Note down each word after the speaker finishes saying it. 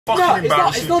Fucking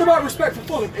it's not about respect for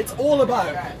Fulham. It's all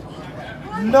about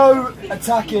no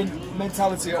attacking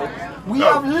mentality at all. We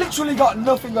have literally got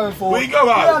nothing going forward. We go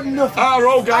out. Our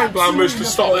whole game plan was to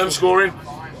stop them scoring.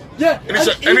 Yeah, and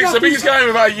it's the biggest game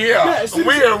of our year. Yeah, and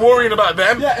we are worrying about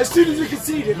them. Yeah, as soon as we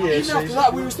conceded, even after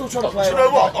that, we were still trying to play. Do you know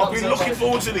what? I've been looking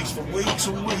forward to this for weeks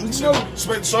and weeks. And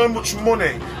spent so much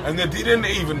money, and they didn't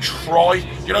even try.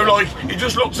 You know, like it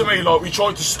just looked to me like we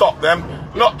tried to stop them,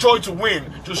 not tried to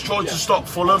win, just tried to stop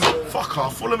Fulham. Fuck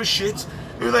off, Fulham is shit.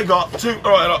 Who they got? Two.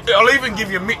 All right, I'll even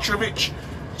give you Mitrovic.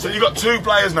 So you got 2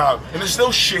 players now, and they're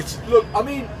still shit. Look, I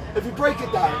mean, if you break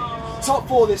it down. Top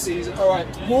 4 this season, alright.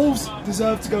 Wolves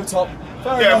deserve to go top.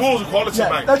 Fair enough. Wolves are quality,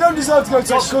 mate. They don't deserve to go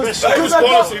top because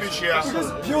quality this year.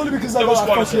 Purely because they've got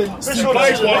a fucking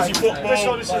play quality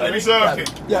football. They deserve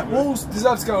it. Yeah, Wolves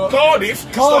deserve to go up.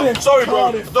 Cardiff. Sorry, bro.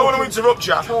 I don't want to interrupt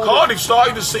you. Cardiff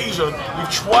started the season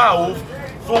with 12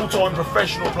 full-time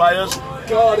professional players.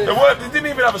 They didn't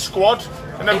even have a squad,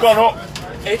 and they've gone up.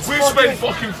 We've spent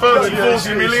fucking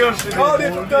 30-40 million.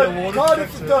 Cardiff have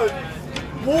done.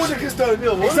 Warnock has done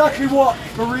exactly what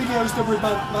Mourinho's done with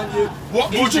Man U.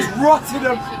 What He's budget? just rotted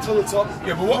them to the top.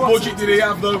 Yeah, but what budget did he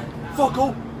have though? Fuck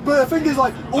all. But the thing is,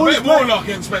 like, all I bet Warnock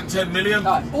ain't spent 10 million.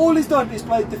 All he's done is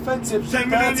play defensive. 10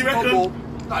 million, you reckon? Football.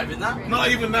 Not even that. Not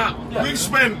even that. Yeah. We've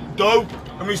spent dough,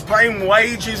 and we're paying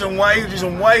wages and wages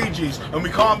and wages, and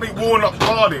we can't beat Warnock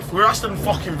Cardiff. We're Aston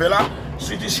fucking Villa. It's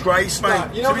a disgrace,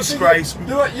 mate. It's a disgrace.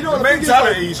 The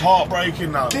mentality is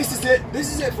heartbreaking now. This is it.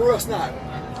 This is it for us now.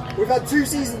 We've had 2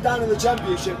 seasons down in the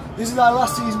Championship. This is our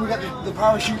last season. We get the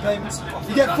parachute payments.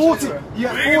 You get 40. You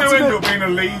get 40 million. We're going to end up being a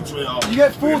Leeds. We are. You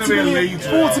get 40 million a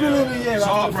year. It's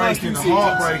heartbreaking.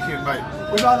 Heartbreaking,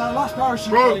 mate. We've had our last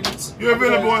parachute payments. You're a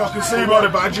Villa boy. I can see by the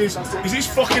badges. Is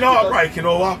this fucking heartbreaking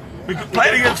or what? We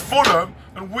played against Fulham,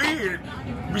 and we're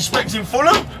respecting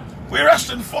Fulham. We're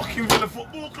Aston fucking Villa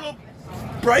Football Club.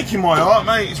 Breaking my heart,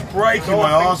 mate. It's breaking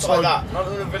my heart. Like that. None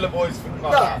of the Villa boys think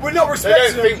like that. We're not respecting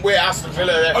them. They don't think we're Aston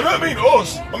Villa. I don't mean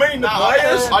us. I mean the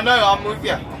players. I know. I'm with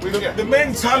you. The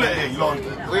mentality, like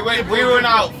we went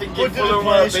out thinking Fulham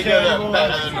were bigger and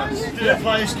better than us.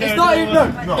 It's not even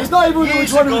It's not even that we're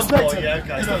trying to respect it.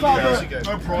 It's the fact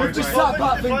that we've just sat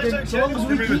back thinking, so long as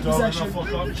we keep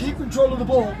possession, keep control of the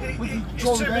ball, we can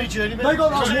control the game. They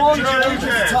got that one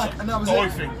dangerous attack, and that was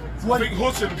it. I think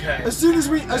Hudson cares. As soon as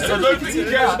we cares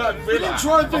about Villa. we can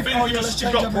try and think, he just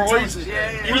got pride.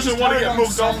 He doesn't want to get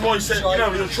mugged off by saying, you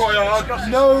know, he'll try hard.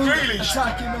 No Grealish.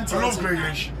 attacking I love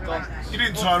Grealish. He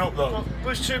didn't turn up though.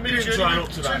 There's too many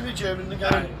German in the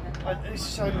game. It's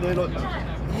the same there,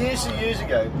 like years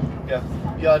ago,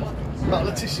 you had Matt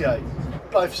Letizia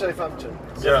play for Southampton.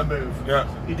 He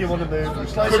didn't want to move.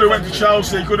 Could have went to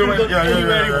Chelsea, could have went,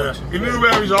 He knew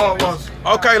where his heart was.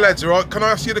 Okay lads, right, can I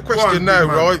ask you the question now,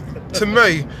 right? To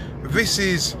me, this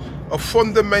is a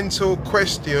fundamental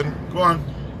question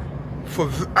for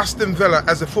Aston Villa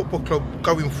as a football club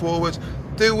going forward.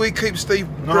 Do we keep Steve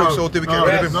Bruce or do we get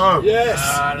rid of him? No.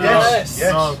 Yes.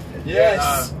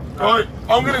 Right,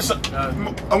 I'm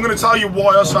gonna tell you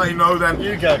why I say no. Then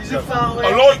you go.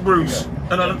 I like Bruce,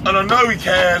 and I know he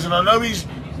cares, and I know he's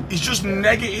just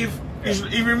negative.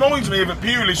 He reminds me of a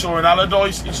Pulis or an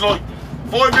Allardyce. It's like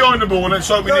five behind the ball and then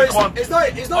so we can't.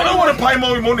 I don't want to pay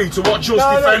my money to watch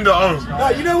us defend at home. No,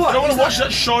 you know what? I don't want to watch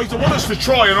that shite. I want us to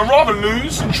try, and I'd rather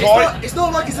lose and try. It's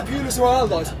not like he's a Pulis or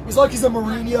Allardyce. It's like he's a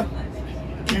Mourinho.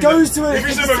 He goes to If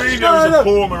he's a Mourinho, he's a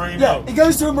poor Mourinho. Yeah, he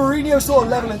goes to a Mourinho sort of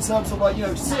level in terms of, like, you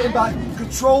know, sitting back,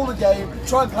 control the game,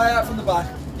 try and play out from the back.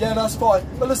 Yeah, that's fine.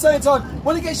 But at the same time,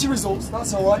 when it gets you results,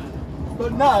 that's all right.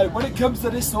 But now, when it comes to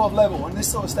this sort of level and this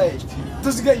sort of stage, it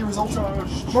doesn't get you results.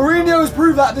 Mourinho has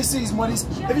proved that this season when he's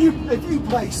if you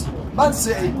place Man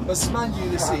City versus Man U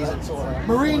this season,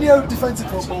 Mourinho defensive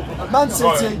football, Man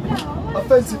City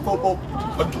offensive football.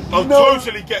 I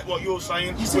totally get what you're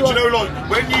saying, but you know, like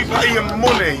when you pay your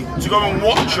money to go and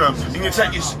watch them, and you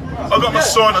take his, I got my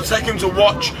son, I take him to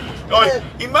watch. Like,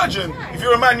 imagine if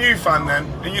you're a Man U fan then,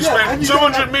 and you spend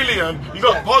 200 million, you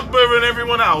got Pogba and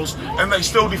everyone else, and they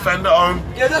still defend at home.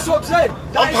 Yeah, that's what I'm saying.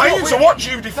 I'm paying to watch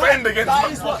you defend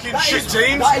against fucking shit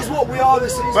teams. That is what we are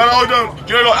this season. But I don't,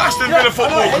 you know, like Aston Villa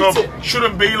Football Club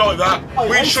shouldn't be like that.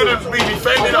 We shouldn't be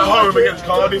defending at home against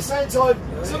Cardiff. At the same time,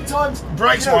 sometimes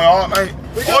breaks my heart, mate.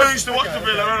 I used to watch the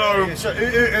Villa at home. So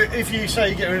if you say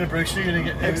you get rid of Bruce, who are you going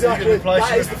to get? Exactly.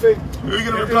 That is the thing. Who are you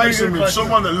going to replace him with?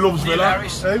 Someone that loves Villa. Who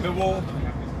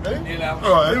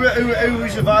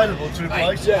is available to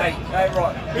replace? Right.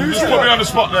 Who's put me on the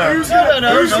spot there? Who's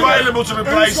available to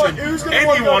replace him?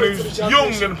 Anyone who's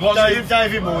young and positive.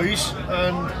 David Moyes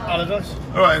and Allardyce.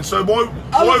 All right, and so why?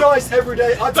 Allardyce every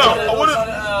day. I want to.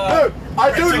 No.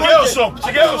 I don't To like get it. us up, to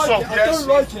I get don't us like up, it. yes. I don't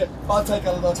like it, but I'll take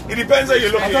Allardyce. It depends how you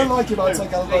look I at don't it. like it, but I'll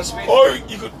take Allardyce. Or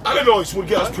you could, Allardyce would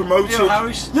get us promoted,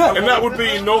 Yeah. and that would be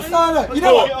enough. No, you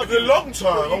know But what? in the long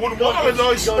term, I wouldn't want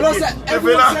Allardyce. But I said,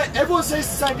 everyone says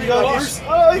the same thing about Bruce.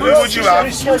 Who would you have?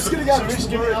 Bruce is going to get us.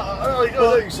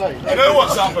 You know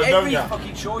what's happened, don't you?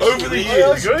 Over the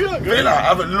years, Villa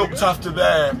haven't looked after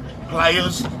their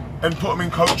players and put them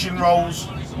in coaching roles.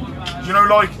 You know,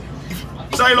 like,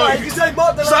 say like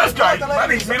Southgate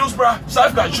managed Middlesbrough.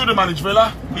 Southgate should have managed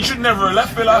Villa. He should never have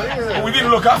left Villa, but we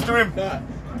didn't look after him.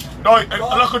 Like, and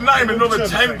I could name another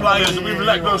 10 players that we've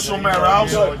let go somewhere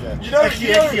else.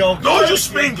 Nigel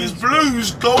Spink is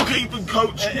Blues goalkeeping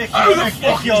coach. Who the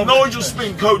fuck is Nigel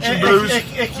Spink coaching Blues?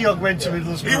 Ekiog went to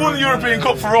Middlesbrough. He won the European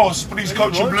Cup for us, but he's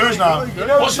coaching Blues now.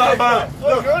 What's that about?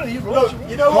 Look,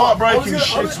 you know what? Heartbreaking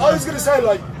shit. I was going to say,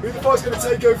 like, who the fuck's going to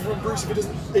take over from Bruce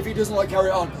if he doesn't like carry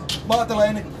it on? Mark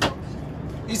Delaney.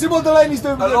 You see what Delaney's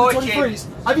doing with the under 23s?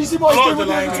 Have you seen what he's doing with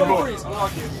the under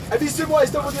 23s? Have you seen what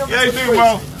he's done with the under 23s? Yeah, he's doing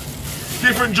well.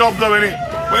 Different job though, innit?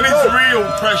 When it's real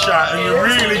pressure and you're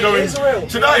really going.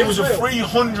 Today was a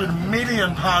 £300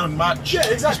 million match. Yeah,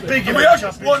 exactly. And we had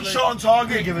one shot on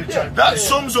target. That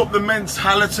sums up the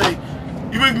mentality.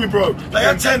 You with me, bro? They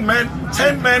had 10 men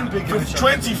for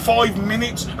 25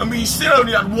 minutes, and we still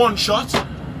only had one shot.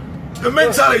 The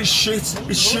mentality is shit.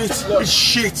 It's shit. It's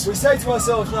shit. We say to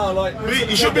ourselves now, like,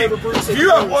 You should be. If you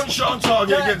have one shot on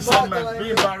target against 10 men, be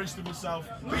embarrassed of yourself.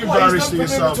 Be embarrassed of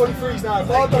yourself. Am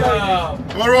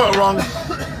I right or wrong?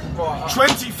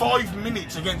 25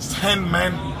 minutes against 10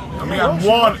 men, and we had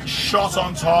one shot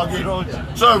on target.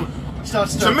 So,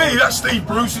 to me, that's Steve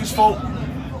Bruce's fault.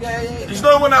 It's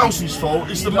no one else's fault.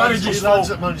 It's the manager's fault.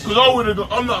 Because I would have gone.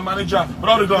 I'm not a manager, but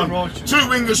I'd have gone 2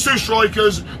 wingers, 2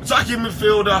 strikers, attacking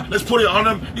midfielder. Let's put it on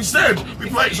them. Instead, we're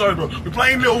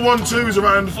playing little 1-2s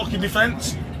around the fucking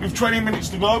defence with 20 minutes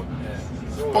to go.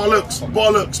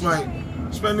 Bollocks,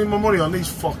 mate. Spending my money on these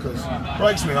fuckers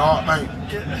breaks me heart,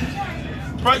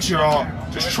 mate. Breaks your heart.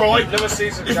 Just try.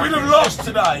 If we'd have lost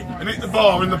today and hit the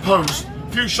bar in the post,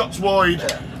 a few shots wide,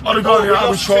 I'd have gone,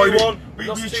 we tried it. We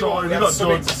tried, we got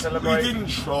done. We didn't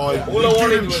try. All I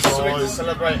wanted was something to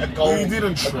celebrate, a goal. We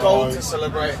didn't try. A goal to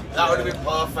celebrate. That would have been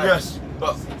perfect. Yes.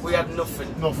 But we had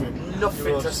nothing.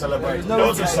 Nothing to celebrate.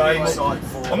 Not to say,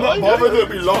 I'm not bothered that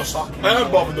we lost. I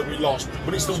am bothered that we lost.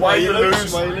 But it's the way you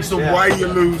lose. It's the way you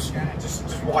lose.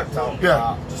 Just wiped out.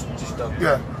 Yeah. Just done.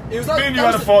 Yeah. Me and you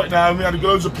had a fight now, and we had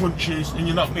loads of punches, and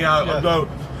you knocked me out. I'd go,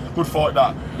 good fight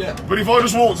that. Yeah. But if I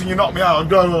just walked and you knocked me out, I'd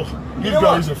go, well, you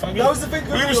guys are faggots. That was the thing.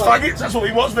 We was faggots, that's what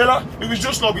he was, Villa. It was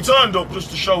just like we turned up just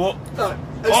to show up. No.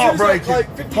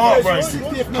 Heartbreaking.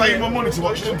 Heartbreaking. Paying my money to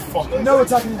watch them fucking. No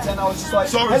attacking intent, I was just like,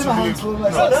 sorry head to in my be. hands for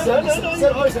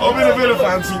the I've been a Villa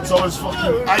fan since I was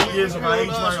fucking 8 years of age,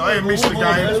 mate. I ain't missed a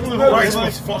game. Breaks my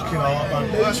fucking heart,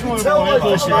 man. Of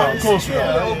course we are. Of course we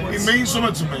are. It means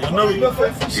something to me. I know it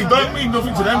don't mean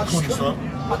nothing to them cunts, though.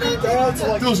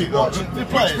 Does it though?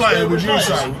 Which player would you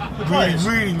say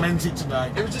really meant it today?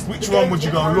 Which one would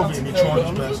you go, I love him, he tried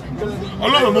his best? I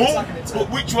love them all, but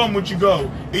which one would you go?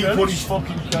 He put his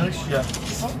fucking... Yeah.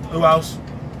 Who else?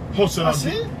 Hutton, I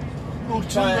think.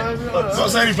 Not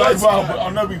saying he played well, but I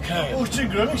know he cares.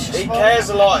 He cares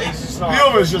a lot, he's just not... The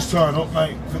others just turn up,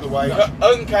 mate, for the wage.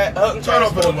 Turn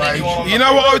up for the wage. You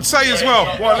know what I would say as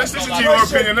well? Well, let's listen to your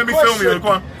opinion, let me film you, go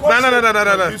on.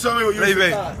 No. You tell me what you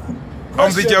think.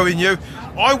 I'm videoing you.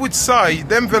 I would say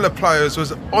them Villa players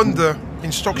was under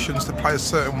instructions to play a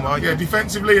certain way. Yeah,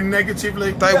 defensively and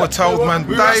negatively. They were told, man.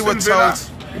 They were told.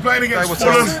 We're playing against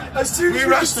Fulham. As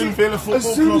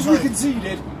soon as we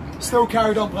conceded, still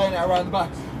carried on playing it around the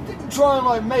back. Didn't try and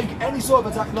like make any sort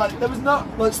of attack. Like there was not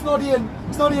like Snoddy and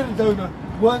Doma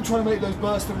weren't trying to make those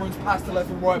bursting runs past the left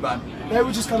and right back. They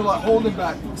were just kind of like holding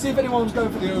back, see if anyone was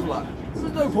going for the overlap. There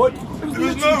was no point. There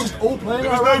was just all playing.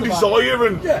 There was no desire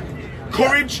and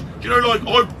courage. Do you know, like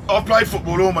I've played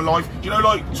football all my life. Do you know,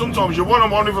 like sometimes you're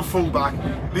one-on-one with a fullback.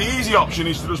 The easy option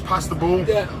is to just pass the ball.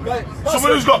 Yeah, right.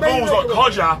 Someone who's got balls like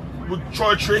Kodja would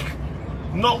try a trick.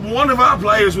 Not one of our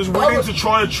players was willing to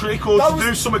try a trick or to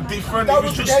do something different. That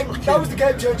was the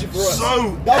game changer for us.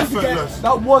 So effortless.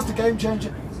 That was the game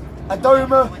changer.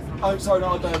 Onoma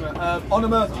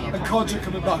and Kodja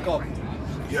coming back up.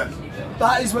 Yeah.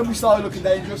 That is when we started looking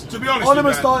dangerous. To be honest,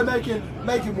 Onoma started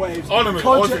making waves. I think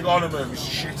Onoma was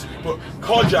shit, but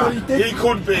Kodja, he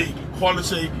could be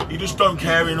quality. He just don't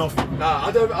care enough. Nah,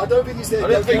 I don't think he's there. I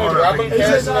don't think Graben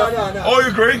cares enough. No. I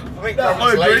agree. I think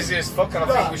Graben's lazy as fuck, and I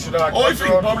think we should have. I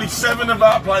think probably 7 of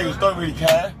our players don't really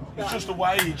care. It's just a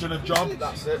wage and a job.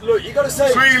 That's it. Look, you got to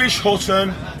say. Grealish,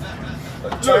 Hutton,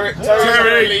 Terry's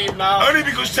gonna leave now. Only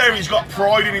because Terry's got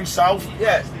pride in himself.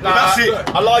 Yeah, that's it.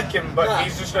 I like him, but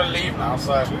he's just gonna leave now.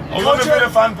 So I was on the Villa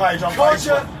fan page on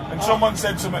Facebook, and someone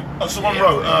said to me, someone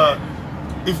wrote,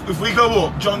 if we go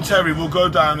up, John Terry will go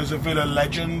down as a Villa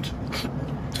legend.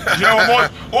 You know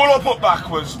what? All I put back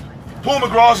was Paul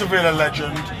McGrath's a Villa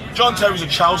legend, John Terry's a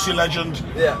Chelsea legend,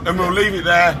 and we'll leave it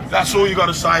there. That's all you got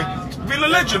to say. Villa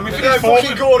legend. We finished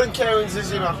fourth. Gordon Kerins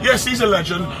is, you know. Yes, he's a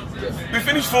legend. We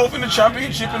finished fourth in the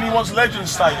Championship, and he wants legend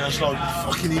status. Like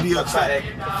fucking idiots.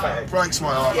 Breaks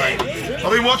my heart, mate.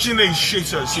 I've been watching these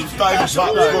shitters since David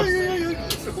Sattler.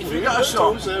 You got a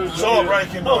shot. It's all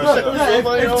breaking.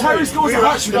 If Terry scores a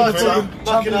hat-trick in the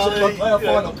Championship final,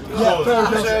 fair enough.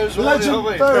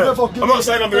 Legend, fair enough. I'm not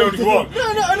saying I'm the only one.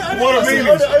 What I mean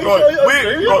is,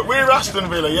 we're Aston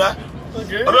Villa, yeah?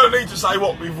 Okay. I don't need to say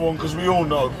what we've won because we all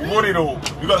know. We've won it all.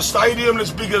 We've got a stadium that's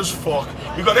big as fuck.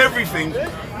 We've got everything.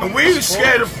 And we're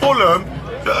scared of Fulham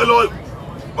that are like,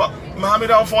 what, Mohammed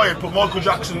Al-Fayed put Michael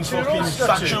Jackson's fucking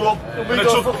statue up.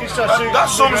 That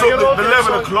sums up the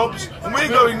level of clubs. And we're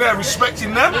going there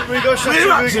respecting them. We're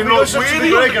acting like we're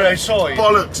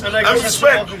bollocks. And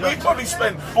we probably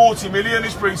spent 40 million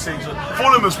this pre-season.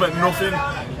 Fulham have spent nothing.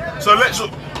 So let's,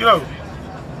 you know,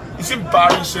 it's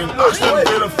embarrassing. Aston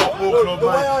Villa Football Club,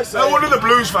 mate. No wonder the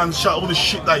Blues fans chat all the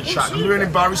shit they chat. Because we're an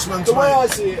embarrassment. The way I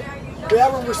see it, we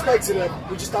haven't respected them.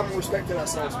 We just haven't respected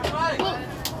ourselves.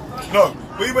 No,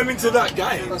 we went into that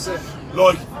game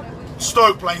like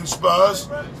Stoke playing Spurs.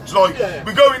 It's like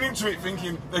we're going into it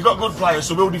thinking they've got good players,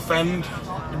 so we'll defend,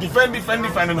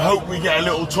 and hope we get a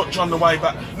little touch on the way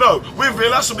back. No, we're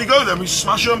Villa, so we go there, we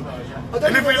smash them.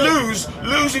 And if we lose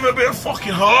with a bit of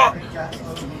fucking heart.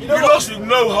 We lost with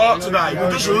no heart today. We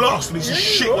just lost, and it's a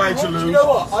shit way to lose. You know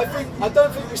what? I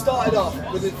don't think we started off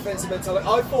with a defensive mentality.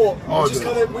 I thought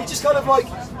we just kind of like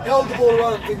held the ball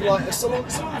around, thinking like, so long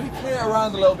as we play it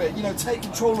around a little bit, you know, take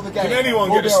control of the game. Can anyone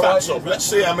get the stats up? Let's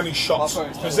see how many shots,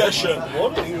 possession.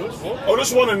 I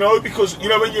just want to know because you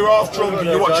know when you're half drunk and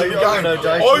you're watching the game.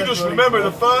 I just remember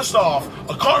the first half.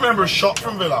 I can't remember a shot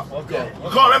from Villa. I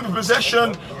can't remember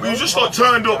possession. We just like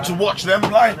turned up to watch them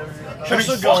play. And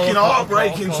it's fucking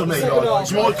heartbreaking to me, like,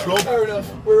 it's my club. Fair enough,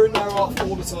 we're in their half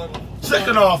all the time.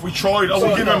 Second half, we tried, I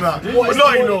will give them that. But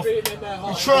not enough. We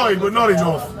tried, but not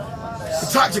enough. The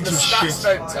tactics was shit.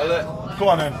 Don't tell it. Come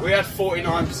on then. We had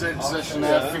 49% possession, they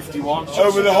had 51.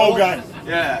 Over the whole game?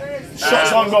 Yeah.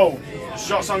 Shots on goal?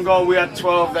 Shots on goal, we had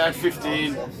 12, they had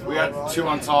 15. We had 2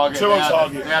 on target. 2 on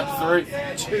target. They had 3.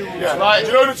 2. Yeah. Like,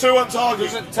 do you know the 2 on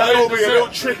target? There will be a little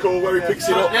trickle where he picks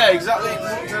it up. Yeah, exactly.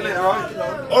 Tell it right.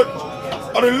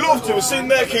 I'd have loved to have seen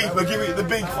their keeper give it the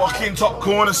big fucking top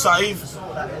corner save.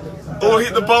 Or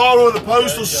hit the bar or the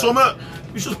post or something.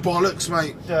 It's just bollocks,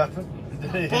 mate.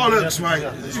 Bollocks, mate.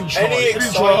 Any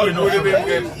excitement would have been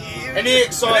good. Any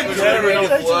excitement would have been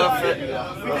worth it.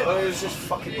 It was just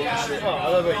fucking bullshit.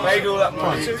 Made all that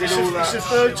money, did all that. It's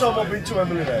the 3rd time I've been to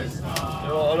Wembley now.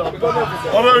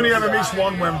 I've only ever missed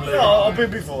one Wembley. No, I've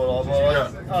been before.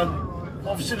 And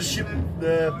obviously the ship,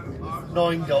 the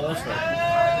 9 goals now.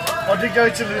 I did go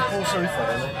to Liverpool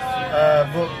semi-final,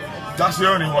 but that's the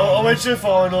only one. I went to a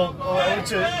final. I went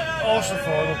to Arsenal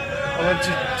final. I went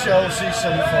to Chelsea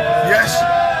semi-final. Yes.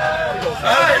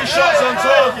 How many shots on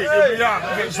target did we have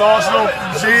against Arsenal?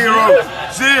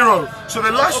 0. So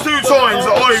the last 2 times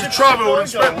that I've travelled and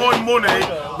spent my money,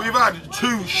 we've had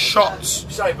 2 shots.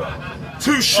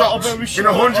 2 shots in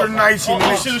 180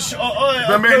 minutes.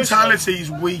 The mentality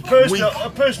is weak. Personally,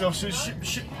 I've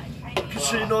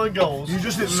conceded 9 goals. You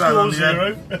just hit the nail on the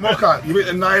head. Okay, you hit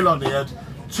the nail on the head.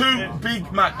 2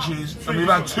 big matches, and we've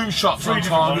had 2 shots on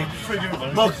target.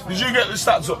 Look, did you get the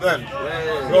stats up then?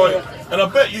 Right, and I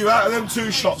bet you out of them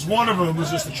 2 shots, one of them was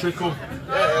just a trickle.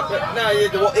 Yeah, but no,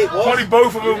 it was. Probably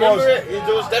both of them was.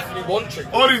 There was definitely 1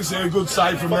 trickle. I didn't see a good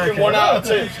save from there. 1 out of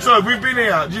 2. So we've been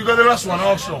here. Did you go the last one,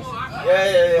 Arsenal?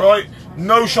 Yeah. Right.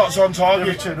 No shots on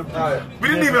target. No. We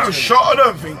didn't even have a shot, I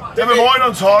don't think. Never mind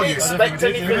on target. Expect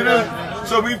anything.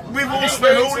 So we've all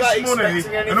spent all this money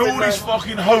and all this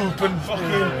fucking hope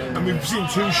and we've seen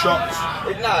 2 shots.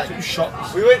 2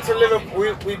 shots. We went to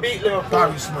Liverpool. We beat Liverpool.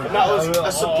 And that was a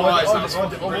surprise.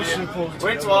 We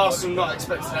went to Arsenal not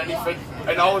expecting anything,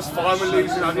 and I was fine with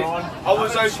losing. I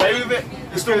was okay with it.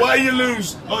 It's the way you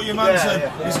lose, like your man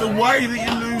said. It's the way that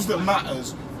you lose that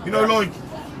matters. You know, like.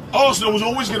 Arsenal was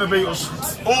always going to beat us,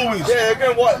 always. Yeah, they're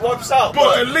going to wipe us out.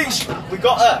 But at least we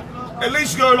got there. At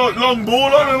least go like long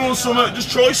ball on them or something.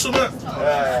 Just try something.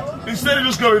 Yeah. Instead of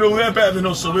just going, oh, they're better than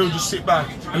us, so we'll just sit back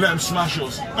and let them smash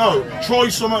us. No, try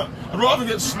something. I'd rather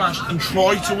get smashed and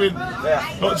try to win. Yeah.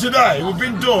 But today we've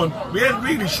been done. We ain't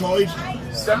really tried.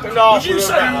 Second half. Would you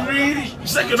say really?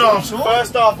 Second half.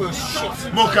 First half was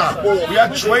shit. Mucker, we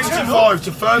had 25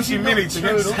 to 30 minutes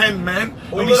against 10 men,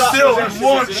 and we still had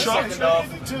one shot.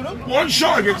 One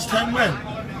shot against 10 men.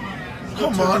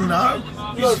 Come on now.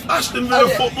 It's Aston Villa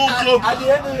Football Club. At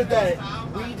the end of the day,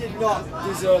 we did not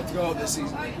deserve to go up this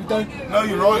season. We don't. No,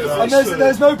 you're right there. And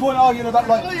there's no point arguing about,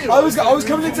 like, I was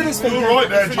coming into this thinking. You're right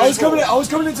there, I was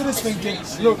coming into this thinking.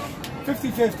 Look,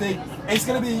 50-50. It's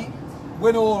going to be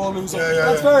win all or lose all.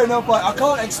 That's fair enough. Like, I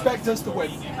can't expect us to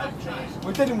win.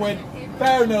 We didn't win.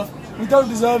 Fair enough. We don't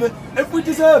deserve it. If we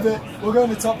deserve it, we'll go in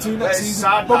the top 2 next season.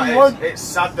 But we won't. It's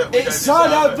sad that we It's sad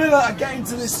how Villa are getting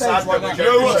to this stage right now. You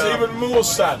know what's even more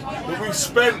sad? That we've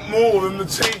spent more than the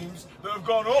teams that have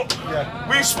gone up. Yeah.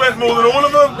 We've spent more than all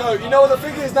of them. No, you know what the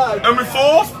thing is now? And we're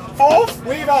fourth?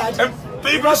 We've had. And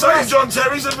people are saying John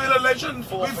Terry's a Villa legend.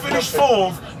 We finished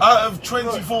 4th out of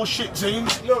 24 shit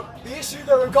teams. Look, the issue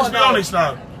that we've got Let's be honest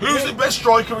now. Who's the best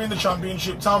striker in the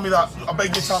Championship? Tell me that. I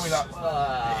beg you, tell me that.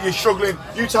 You're struggling.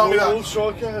 You tell me that.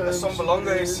 Striker. Some belonging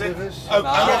is sick.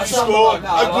 How did he score?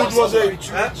 How good was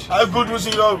he? How good was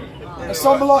he though?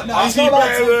 Is he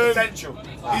better than?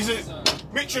 Is it?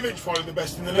 Mitrovic probably the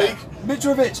best in the league.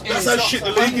 Mitrovic That's how shit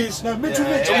the league is. No,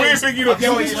 Mitrovic. And we're bigging up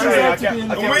John Terry. And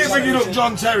we're bigging up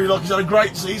John Terry like he's had a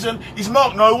great season. He's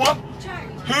marked no one.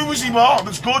 Who was he marked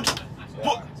that's good?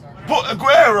 Put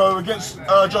Aguero against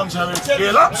John Terry.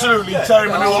 He'll absolutely tear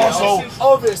him a new arsehole.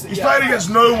 Obviously. He's played against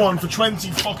no one for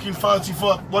 20 fucking 30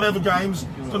 whatever games.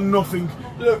 He's done nothing.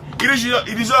 Look,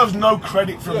 he deserves no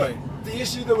credit from me. The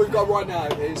issue that we've got right now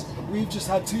is we've just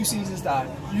had 2 seasons down.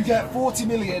 You get 40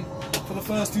 million for the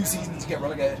first 2 seasons to get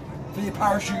relegated. For your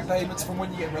parachute payments from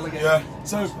when you get relegated. Yeah.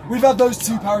 So we've had those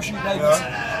 2 parachute payments.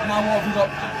 Now what have we got?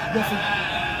 Nothing.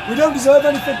 We don't deserve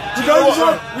anything. We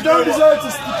don't deserve to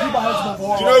keep our heads above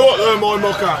water. Do you know what though, my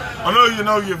mucker? I know you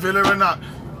know your Villa and that.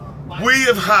 We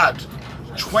have had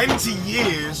 20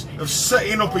 years of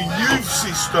setting up a youth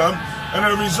system and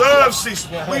a reserve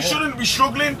system. We shouldn't be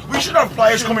struggling. We should have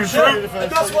players coming through.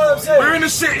 That's what I'm saying. We're in a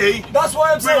city. That's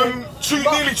why I'm saying.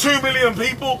 Nearly 2 million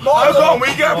people. How can't we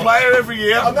get a player every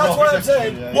year? And that's why I'm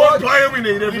saying. One player we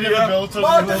need every year.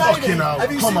 Fucking hell.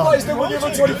 Have you seen what he's done with the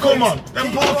other 20? Come on.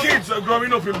 Them poor kids that are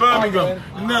growing up in Birmingham.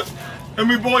 And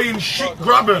we're buying shit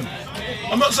grabbing.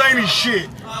 I'm not saying he's shit,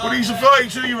 but he's a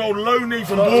 32-year-old loanee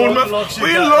from Bournemouth.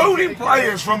 We're loaning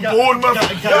players from Bournemouth.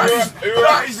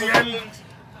 That is the end.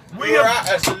 We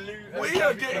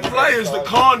are getting players that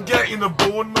can't get in the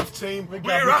Bournemouth team.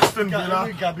 We're Aston Villa.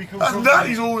 And that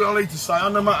is all I need to say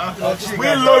on the matter.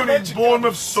 We're loaning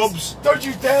Bournemouth subs. Don't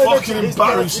you dare fucking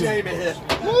embarrassing.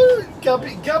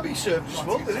 Gabby served us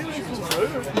well, didn't he?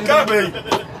 Come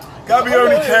through. Gabby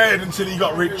only cared until he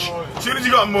got rich. As soon as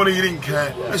he got money, he didn't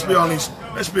care. Let's be honest.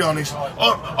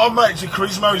 I'm mates with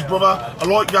Charisma, his brother. I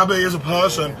like Gabby as a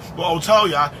person, but I'll tell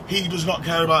you, he does not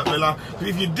care about Villa. Because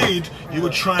if you did, you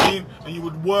would train and you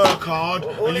would work hard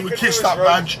and you would kiss that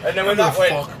badge. And then when that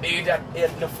went, he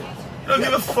had nothing. Don't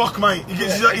give a fuck, mate. He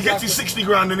gets his 60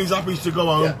 grand and he's happy to go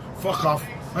home. Fuck off.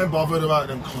 I ain't bothered about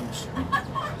them cunts.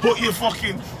 Put your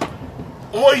fucking...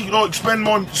 I spend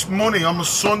my money on my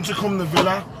son to come to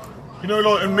Villa. You know,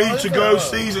 like, and me to go,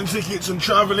 season tickets and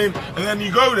travelling, and then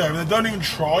you go there and they don't even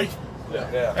try.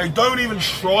 They don't even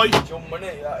try. Your money,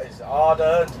 that is hard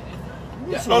earned.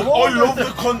 Like, I love the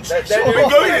cunts. I've been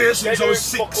going here since I was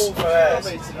 6.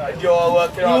 And you're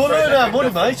working hard. We all earn our money,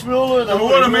 mate. We all earn our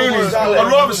money. What I mean is,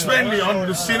 I'd rather spend it on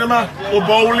the cinema or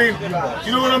bowling.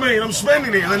 You know what I mean? I'm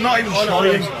spending it and they're not even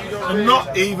trying. They're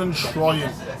not even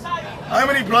trying. How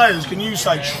many players can you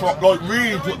say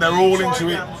really put their all into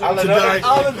it today?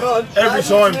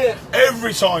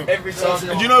 Every time. And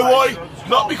do you know why?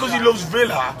 Not because he loves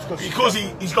Villa, because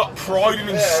he's got pride in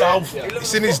himself.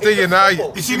 It's in his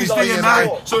DNA. It's in his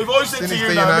DNA. So if I said to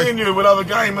you now, me and you would have a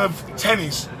game of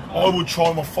tennis, I would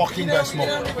try my fucking best,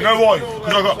 man. You know why?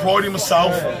 Because I got pride in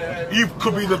myself. You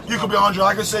could be Andre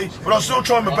Agassi, but I'll still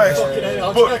try my best.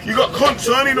 But you got cunt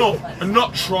turning up and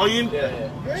not trying.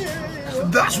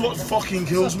 That's what fucking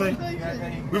kills me.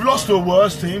 We've lost to a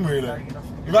worse team, really.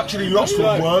 We've actually lost to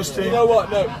a worse team. You know what?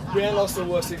 No, we ain't lost to a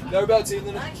worse team. They're a better team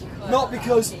than us. Not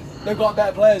because they've got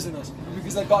better players than us, but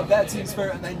because they've got a better team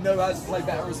spirit and they know how to play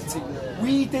better as a team.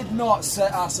 We did not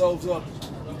set ourselves up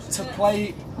to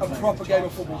play a proper game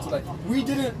of football today. We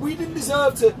didn't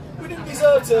deserve to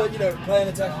play an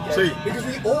attacking game. Because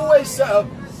we always set up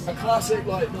a classic,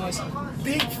 nice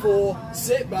deep 4,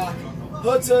 sit back,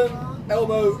 Hutton,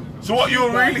 elbow. So what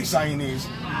you're really saying is,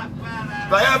 they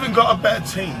haven't got a better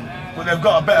team, but they've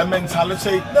got a better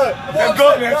mentality. No, they've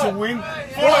got there to win.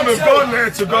 Fulham have gone there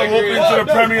to go up into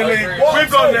the Premier League.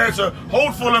 We've gone there to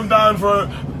hold Fulham down for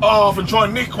half and try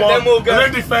and nick one, and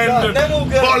then defend.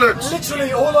 Bollocks.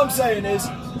 Literally, all I'm saying is.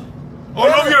 I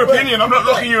love your opinion. I'm not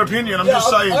looking your opinion. I'm just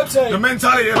saying the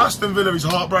mentality of Aston Villa is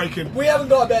heartbreaking. We haven't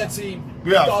got a better team.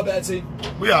 We've got a better team.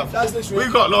 We have. That's literally.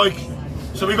 We've got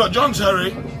we got John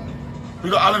Terry. We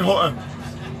got Alan Hutton.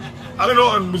 Alan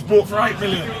Hutton was bought for 8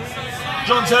 million.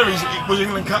 John Terry was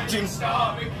England captain.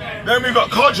 Then we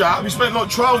got Kodja. We spent like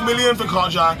 12 million for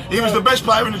Kodja. He was the best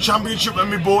player in the championship when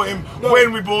we bought him.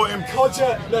 When we bought him.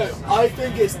 Kodja, I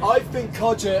think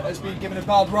Kodja has been given a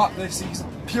bad rap this season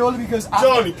purely because he's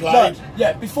only played.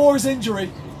 Before his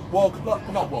injury.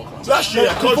 Not world class. Last year,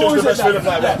 Kodja was the best Villa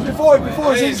player. Before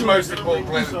his injury. He's the most important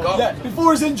player we've got. Yeah,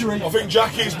 before his injury. I think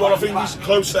Jackie's, but I think he's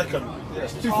close second.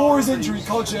 Before his injury,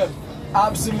 Kodja.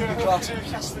 Absolutely class.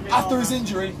 After his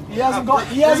injury, he hasn't.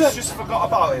 Bruce just forgot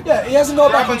about him. Yeah, he hasn't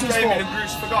got back into his form. And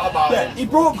Bruce forgot about him. He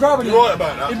brought Graben in. You're right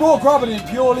about that. He brought Graben in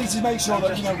purely to make sure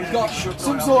that we've got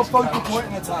some sort of focal point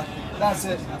in attack. That's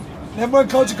it. Then when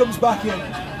Kodja comes back in,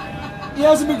 he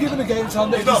hasn't been given the game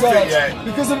time that he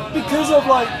deserves because of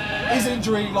like his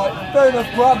injury. Like fair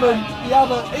enough, Graben, he had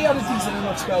a decent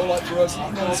enough spell for us.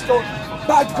 He scored,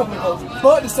 bagged a couple of goals,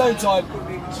 but at the same time,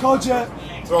 Kodja.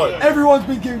 Right. Everyone's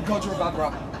been giving Kodja a bad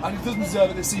rap, and he doesn't deserve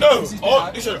it this season. No,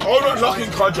 listen, I'm not knocking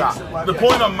Kodja. The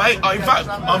point I'm making, in fact,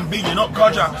 I'm bigging up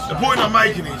Kodja. The point I'm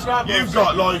making is, you've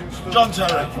got John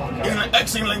Terry, he's an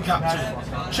ex-England captain.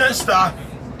 Chester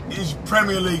is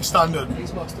Premier League standard.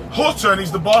 Hutton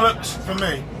is the bollocks for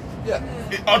me. Yeah.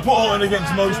 I'd put Hutton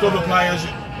against most other players,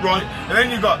 right? And then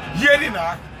you've got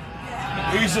Yedina.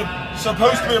 He's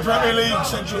supposed to be a Premier League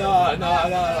central. No.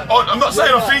 I'm not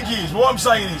saying I think he is. What I'm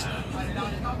saying is.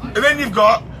 And then you've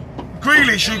got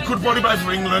Grealish, who could probably play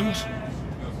for England.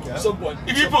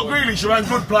 If you put Grealish around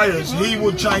good players, he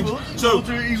would change. So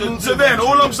then,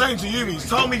 all I'm saying to you is,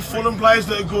 tell me Fulham players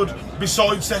that are good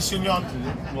besides Sessegnon.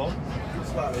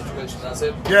 That's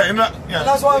it. Yeah, and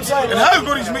that's what I'm saying. And how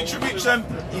good is Mitrovic then?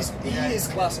 He is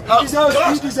class.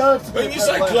 He deserves to be. When you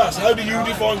say class, how do you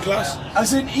define class?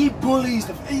 As in, he bullies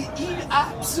them. He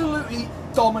absolutely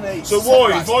dominates. So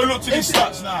why? If I looked at his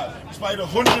stats now, he's played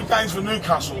 100 games for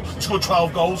Newcastle, scored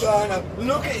 12 goals. No.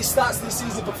 Look at his stats this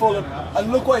season for Fulham,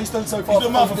 and look what he's done so far. He's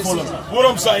done well for Fulham. What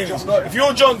I'm saying is, if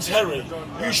you're John Terry,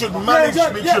 you should manage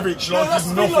Mitrovic like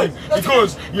he's nothing,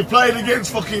 because you played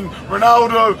against fucking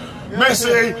Ronaldo,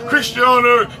 Messi,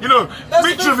 Cristiano,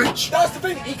 Mitrovic. That's the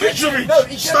thing.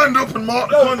 Mitrovic, stand up and mark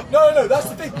the cunt. No, that's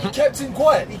the thing. He kept him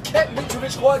quiet. He kept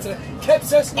Mitrovic quiet today. Kept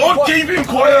Sessegnon quiet. Keep him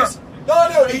quiet.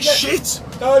 No, he's shit.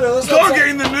 No, that's not. Can't get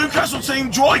in the Newcastle team.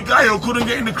 Dwight Gale couldn't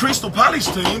get in the Crystal Palace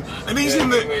team, and he's in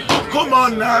the. Come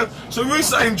on now. So we're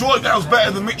saying Dwight Gale's better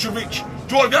than Mitrovic.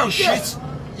 Dwight Gale's shit.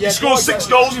 He scored 6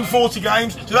 goals in 40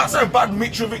 games. So that's how bad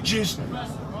Mitrovic is.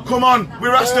 Come on,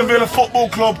 we're Aston Villa Football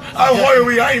Club. How high are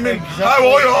we aiming? How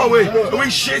high are we? Are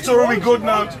we shit or are we good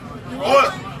now?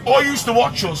 I used to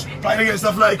watch us playing against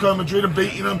Atletico Madrid and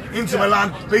beating them, Inter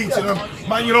Milan beating them.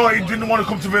 Man United didn't want to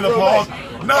come to Villa Park.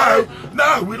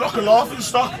 No, we're like a laughing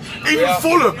stock. Even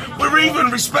Fulham, we're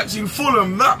even respecting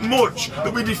Fulham that much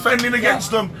that we're defending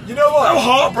against them. You know what? How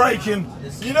heartbreaking.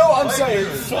 You know what I'm saying?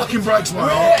 It fucking breaks my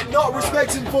heart. We're not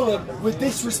respecting Fulham, we're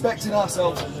disrespecting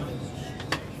ourselves.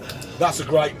 That's a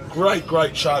great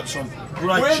shout, son.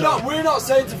 We're not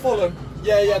saying to Fulham,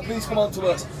 yeah, please come on to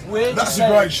us. That's a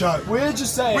great shout. We're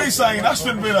just saying. We're saying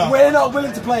Aston Villa. We're not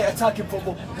willing to play attacking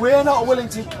football. We're not willing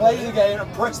to play the game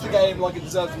and press the game like it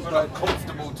deserves to be played.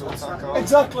 Comfortable to attack.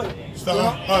 Exactly.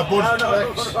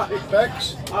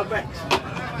 Bex. Right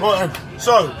then.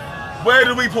 So, where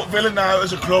do we put Villa now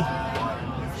as a club?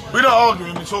 We're not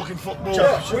arguing, we're talking football.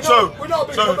 We're not a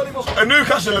big club anymore. And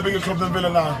Newcastle are a bigger club than Villa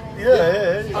now.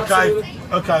 Yeah.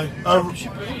 Okay.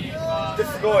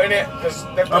 Difficult,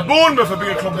 innit? Bournemouth a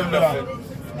bigger club than Villa.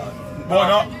 Why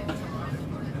not?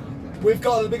 We've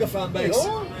got a bigger fan base.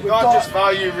 You can't just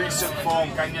value recent form,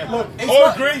 can you? Look,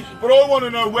 I agree, but I want to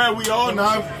know where we are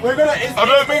now. I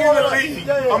don't mean in the league.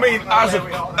 I mean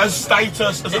as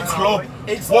status, as a club.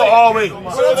 What are we?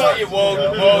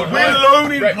 We're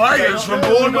loaning players from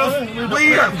Bournemouth.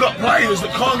 We have got players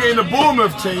that can't get in the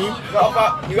Bournemouth team.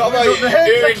 You got to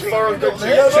do foreign countries.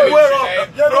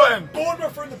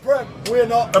 Bournemouth are in the Prem. We're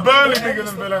not. Are Burnley bigger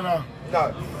than Villa now?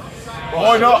 No.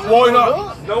 Why not?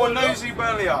 No one knows who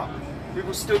Burnley are.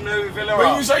 People still know who Villa are.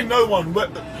 When you say no one,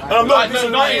 and I'm not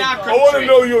disagreeing. I want to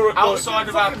know your outside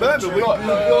of our country.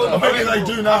 I bet they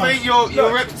do now. I think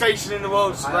your reputation in the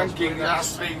world's ranking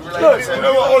has to be related. Look, you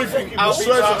know what I think? I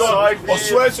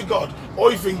swear to God,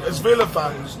 I think as Villa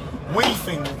fans, we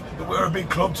think that we're a big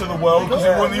club to the world because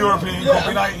we won the European Cup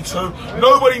in '82.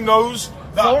 Nobody knows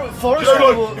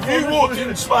if you walked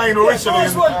in Spain or Italy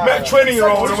and met a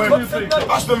 20-year-old and went,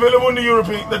 Aston Villa won the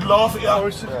European, they'd laugh at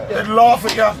you. They'd laugh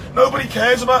at you. Nobody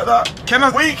cares about that.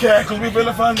 We care because we're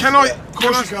Villa fans.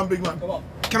 Big man.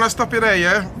 Can I stop you there,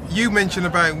 yeah? You mentioned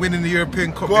about winning the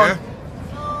European Cup, yeah?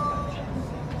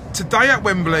 Today at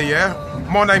Wembley, yeah?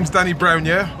 My name's Danny Brown,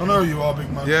 yeah? I know you are,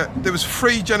 big man. Yeah, there was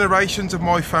 3 generations of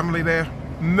my family there.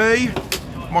 Me,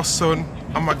 my son,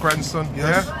 and my grandson,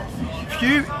 yeah?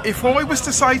 If I was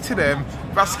to say to them,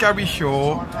 that's Gary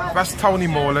Shaw, that's Tony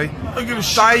Morley,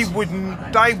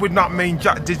 they would not mean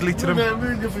Jack Diddley to them.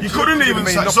 You couldn't even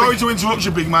say, sorry to interrupt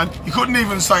you, big man, you couldn't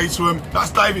even say to him,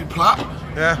 that's David Platt.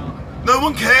 Yeah. No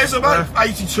one cares about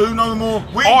 82 no more.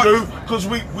 We do, because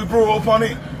we brought up on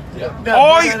it. You're at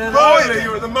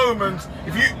the moment.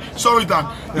 If you, sorry Dan,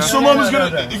 if someone was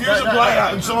gonna, if you was a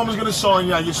player and someone was gonna sign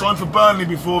you, you signed for Burnley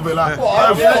before Villa.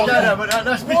 But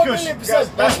that's because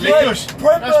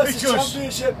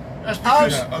Championship. That's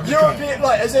because European,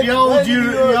 like as in the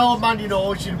old Man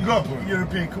United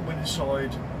European Cup winning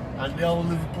side and the old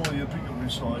Liverpool European Cup winning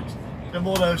side. Them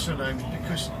all those names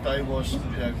because they was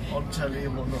on telly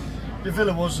and whatnot. The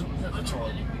Villa wasn't at the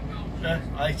time. Yeah,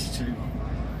 82.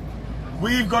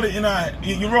 We've got it in our.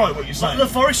 You're right. What you're saying. The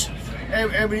Forest.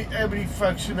 Every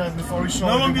faction and the Forest side.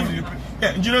 No one gives.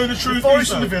 Yeah, and do you know the truth?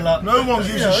 Forest and the Villa. No one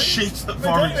gives a shit that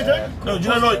Forest. No, do you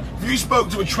know, like, if you spoke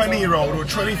to a 20-year-old or a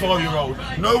 25-year-old,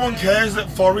 no one cares that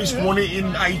Forest won it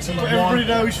in 81. But everybody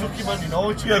knows fucking Man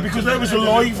United. Yeah, because they was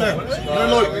alive then. You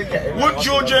know, like, once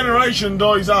your generation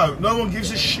dies out, no one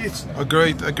gives a shit.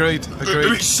 Agreed.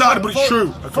 It's sad, but it's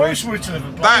true. Forest were at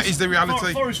 11. That is the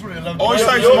reality. Forest were at 11. I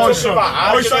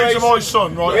say to my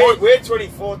son, right? We're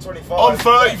 24, 25. I'm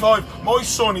 35. My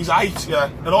son is 8, yeah,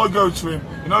 and I go to him,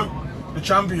 you know, the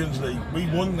Champions League, we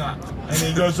won that. And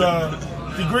he goes,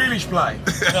 did Grealish play?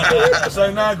 I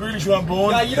say, nah, Grealish weren't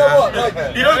born. Nah, you know what?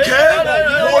 Like, you don't care?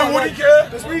 Why would he care?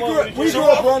 Because we grew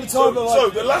up around the time of, like... So,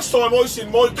 the last time I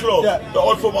seen my club that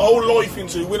I put my whole life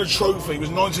into win a trophy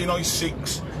was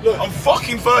 1996. Look, I'm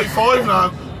fucking 35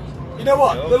 now. You know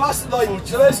what? The last, like,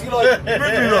 so basically, like...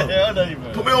 I know you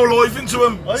mean. Put my whole life into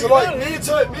them. So, like, me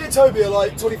and Toby are,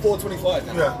 like, 24, 25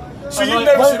 now. Yeah. So you've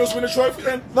never seen us win a trophy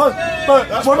then? No, but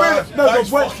that's when bad.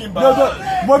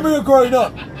 when we were growing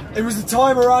up, it was the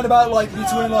time around about like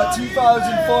between like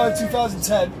 2005,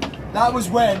 2010. That was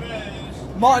when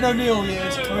Martin O'Neill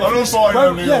years.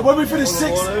 When we finished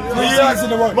 6 seasons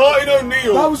in a row. Martin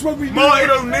O'Neill. That was when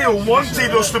Martin O'Neill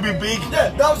wanted us to be big. Yeah,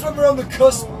 that was when we were on the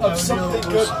cusp of something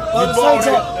good. But at the same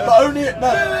time, but O'Neill,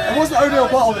 no, it wasn't O'Neill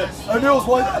part of it. O'Neill's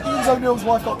wife, I think it was O'Neill's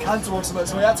wife got cancer or something,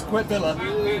 so he had to quit Villa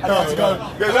and had to go.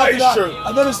 Yeah, that is true.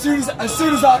 And then as soon as he went,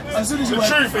 the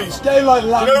truth is, getting like you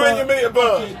know when you meet a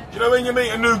bird, you know when you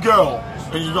meet a new girl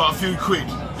and you got a few quid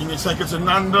and you take her to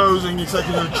Nando's and you take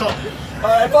her to the shop.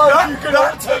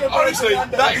 Honestly,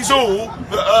 that is all.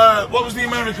 What was the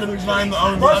American's name that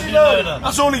owned it?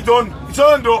 That's all he done. He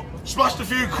turned up, splashed a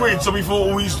few quid, so we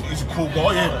thought, oh, he's a cool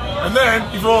guy, yeah. And then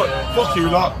he thought, fuck you,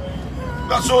 lot.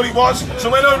 That's all he was. So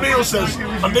when O'Neill says,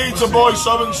 I need to buy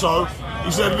so and so,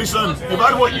 he said, listen, you've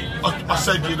had what I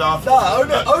said you'd have.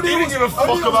 He didn't give a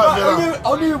fuck about Villa.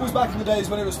 O'Neill was back in the days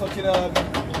when it was fucking,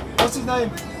 what's his name?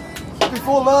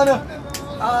 Before Lerner.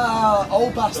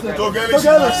 Old bastard. Doug Ellis.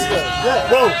 Yeah.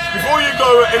 Well, before you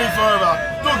go any further,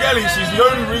 Doug Ellis is the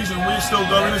only reason we're still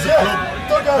going as a club.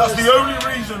 That's the only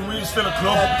reason we're still a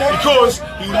club. Because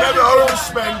he never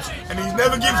overspent and he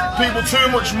never gives people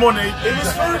too much money.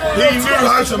 He knew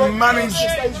how to manage.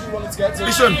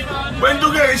 Listen, when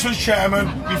Doug Ellis was chairman,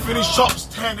 we finished top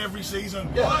 10 every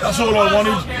season. That's all I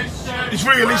wanted. It's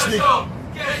realistic.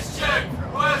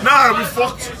 Nah, we're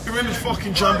fucked. We're in the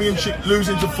fucking championship,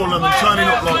 losing to Fulham and turning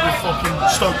up like we're fucking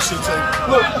Stoke City.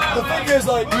 Look, the thing is,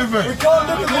 like, we can't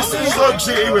look at this season. Stoke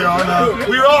City, we are now.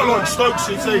 We are like Stoke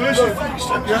City.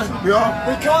 Yeah, we are.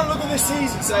 We can't look at this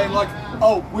season saying like,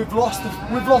 oh, we've lost to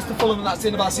Fulham and that's the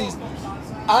end of our season.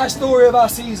 Our story of our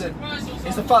season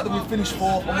is the fact that we've finished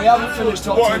 4th and we haven't finished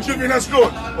top 2. What? Do you think that's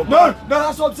good? No,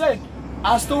 that's what I'm saying.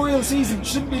 Our story of the season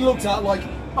shouldn't be looked at like,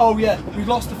 oh yeah, we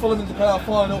lost to Fulham in the playoff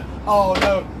final. Oh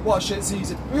no, what a shit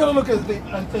season. We've got to look at it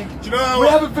and think, do you know we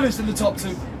haven't finished in the top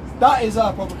 2. That is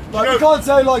our problem. Like, we can't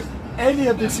say like any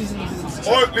of this season is a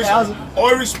success.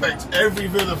 I respect every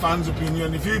Villa fan's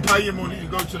opinion. If you pay your money, you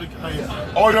go to the game.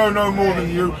 I don't know more than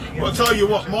you. But I'll tell you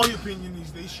what, my opinion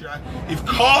is this, yeah. If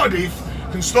Cardiff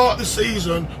can start the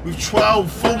season with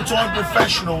 12 full-time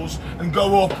professionals and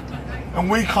go up, and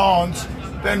we can't,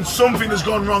 then something has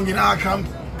gone wrong in our camp.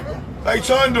 They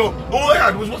turned up, all they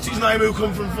had was, what's his name, who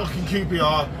come from fucking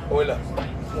QPR? Euler.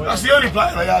 That's the only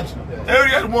player they had. They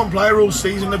only had one player all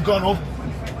season, they've gone up.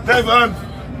 They've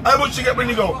How much do you get when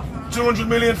you go? 200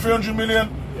 million, 300 million?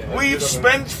 We've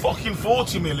spent fucking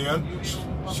 40 million.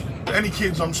 Any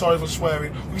kids, I'm sorry for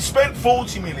swearing. We spent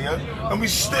 40 million and we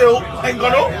still ain't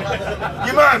gone up.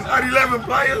 Your man had 11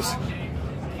 players.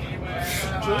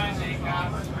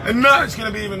 And now it's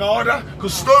going to be even harder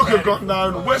because Stoke have gone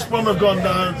down, West Brom have gone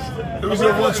down. Who's the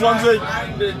other one? Swansea.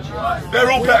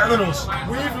 They're all better than us.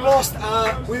 We've lost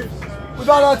we've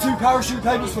had our 2 parachute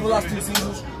payments for the last 2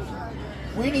 seasons.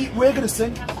 We're going to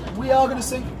sink. We are going to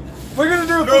sink. We're going to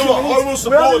do a You know what? I will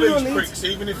support these pricks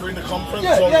even if we're in the conference.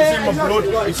 It's in my blood.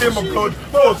 It's in my blood.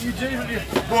 But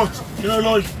you know,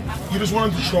 like, you just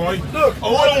want them to try. Look,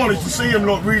 all I want is to see them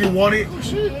like really want it.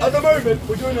 At the moment,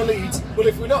 we're doing a Leeds, but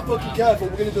if we're not fucking careful,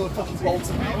 we're going to do a fucking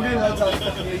Bolton. We're going to learn how to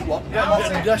fucking League One.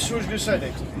 That's what I was going to say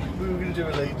next. We were going to do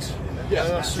a Leeds. No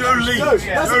Leeds. No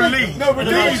Leeds. No, we're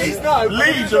doing Leeds now.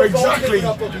 Leeds are exactly,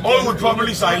 I would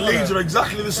probably say Leeds are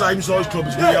exactly the same size club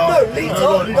as we are. No, Leeds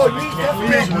are.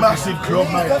 Big, massive club,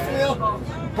 mate. Definitely are.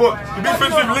 But the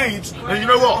difference with Leeds, and you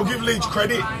know what, I'll give Leeds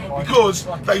credit, because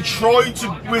they tried to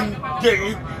win,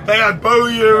 they had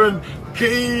Bowyer and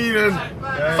Keane and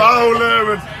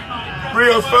Fowler and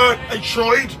Rio Furt, they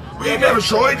tried. We never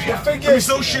tried, and we're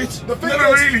still shit. Never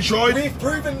really tried. We've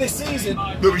proven this season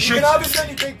that we shit. You can have as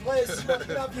many big players as you want. You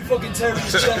can have your fucking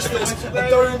Terry's, Chesters,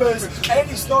 Adomas,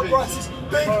 any Snodgrasses,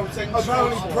 big,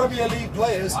 apparently Premier League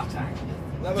players.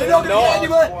 You're not going to get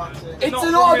anywhere.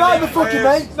 It's not about the fucking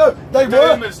name. No, they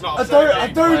were. Adoma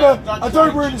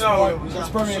in his prime. That's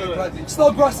Premier League player.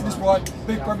 Snodgrass in his prime.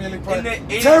 Big Premier League player.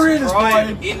 Terry in his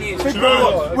prime. Big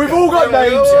Premier. We've all got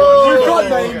names. We've got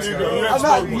names. And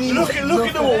that means look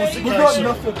at the Wolves. We've got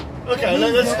nothing. Okay,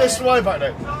 let's wind back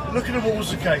now. Look at the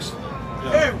Wolves case.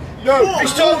 No,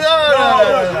 this time, the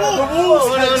Wolves.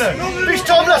 This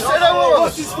time last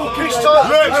season.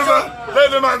 Let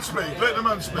the man speak. Let the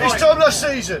man speak. This time last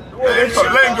season. Let him go.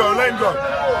 Let him go.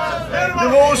 The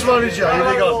Wolves manager, here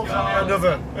they go.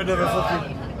 Another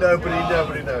fucking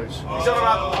nobody knows. He's on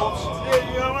about the Wolves.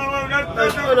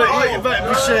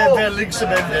 We say about links to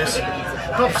Mendes.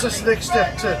 Perhaps that's the next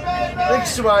step to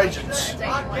links to agents.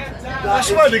 That's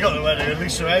why they got the wedding,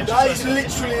 links to agents. That is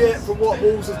literally it from what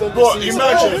Wolves have done. What,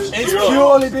 imagine? It's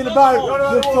purely been about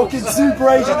the fucking super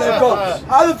agent they've got.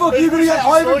 How the fuck are you going to get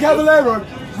Ivan Cavallero,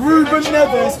 Ruben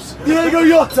Neves, Diego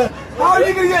Jota? How are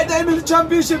you going to get them in the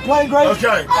Championship playing great?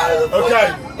 Okay,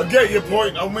 I get your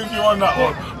point. I'm with you on that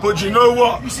one. But you know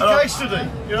what? It's a case study.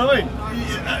 You know what I mean?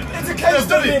 It's a case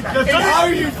study in how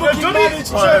you fucking manage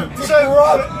to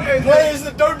grab players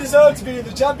that don't deserve to be in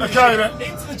the Championship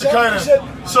into the Championship.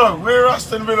 So, we're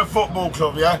Aston Villa Football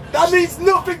Club, yeah? That means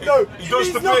nothing though. It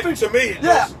does to me. It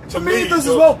does. To me it does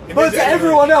as well. But to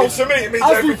everyone else, to me it means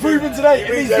as we've proven today,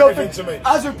 it means everything to me.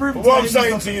 As we've proven today, what I'm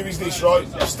saying saying to you is this, right?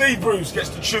 Steve Bruce gets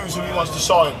to choose who he wants to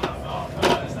sign.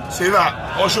 See that?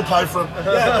 I should play for him.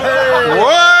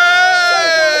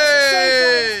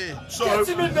 So, get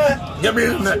him in there. Get me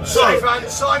in there. So,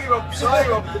 sign him up.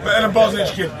 Better than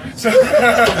Bosnich kid. So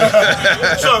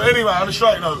anyway, on a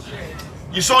straight note,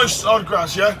 you sign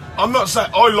Snodgrass, yeah? I'm not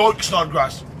saying I like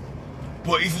Snodgrass,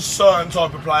 but he's a certain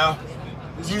type of player.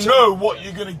 You know what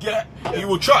you're going to get. He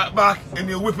will track back and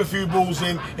he'll whip a few balls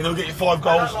in and he'll get you 5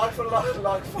 goals. Is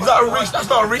that a risk? That's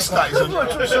not a risk, that isn't.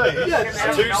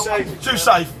 Too safe. Too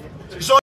safe.